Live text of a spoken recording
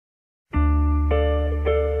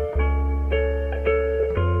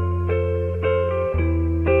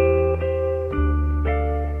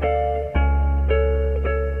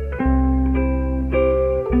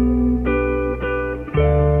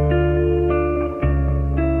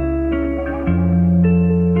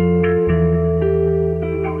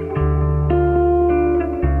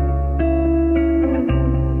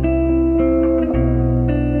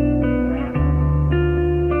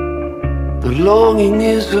longing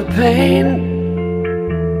is a pain,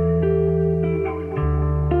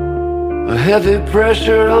 a heavy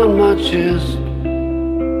pressure on my chest.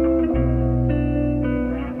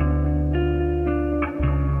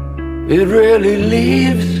 It rarely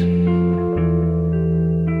leaves,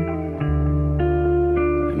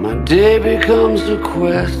 and my day becomes a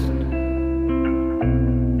quest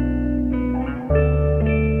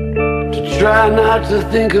to try not to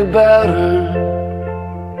think about her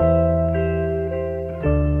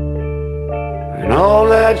and all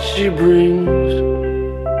that she brings.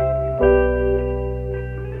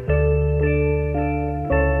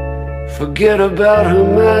 Forget about her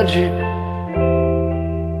magic,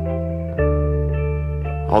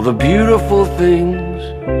 all the beautiful things.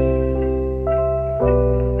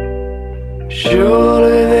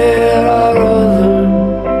 Surely there are other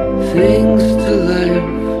things to live,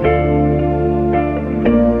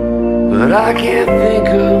 but I can't think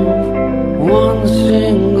of one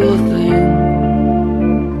single thing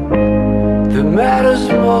that matters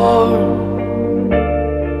more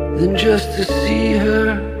than just to see her,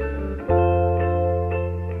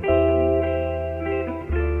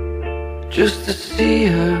 just to see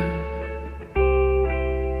her.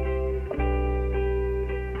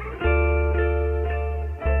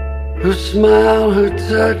 Her smile, her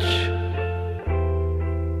touch,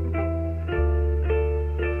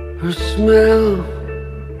 her smell,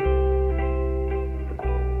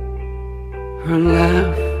 her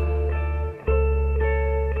laugh.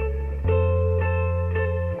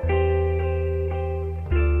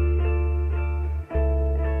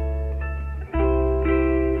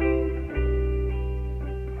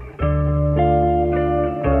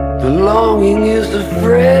 The longing is a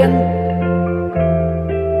friend,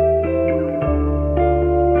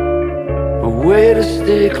 a way to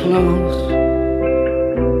stay close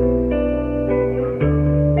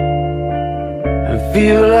and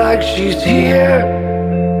feel like she's here,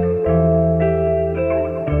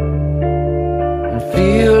 and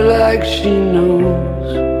feel like she knows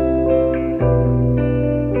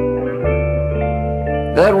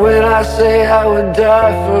that when I say I would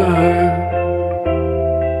die for her,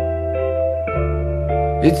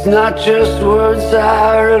 it's not just words,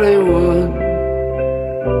 I really would.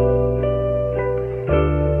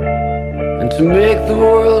 And to make the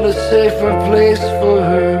world a safer place for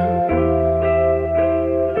her,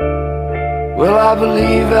 well, I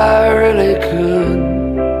believe I really could.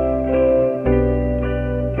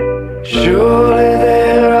 Surely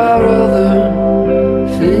there are other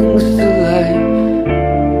things to life,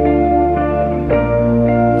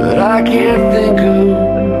 but I can't think of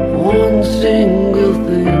one single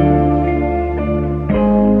thing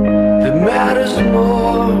that matters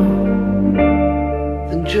more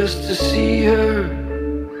than just to see her,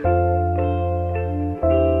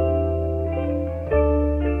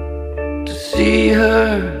 to see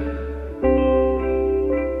her.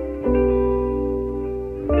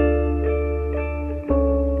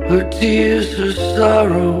 Her tears, her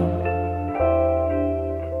sorrow,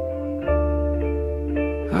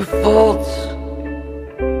 her faults,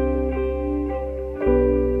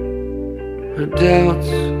 her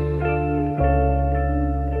doubts.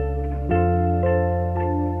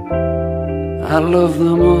 I love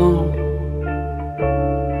them all.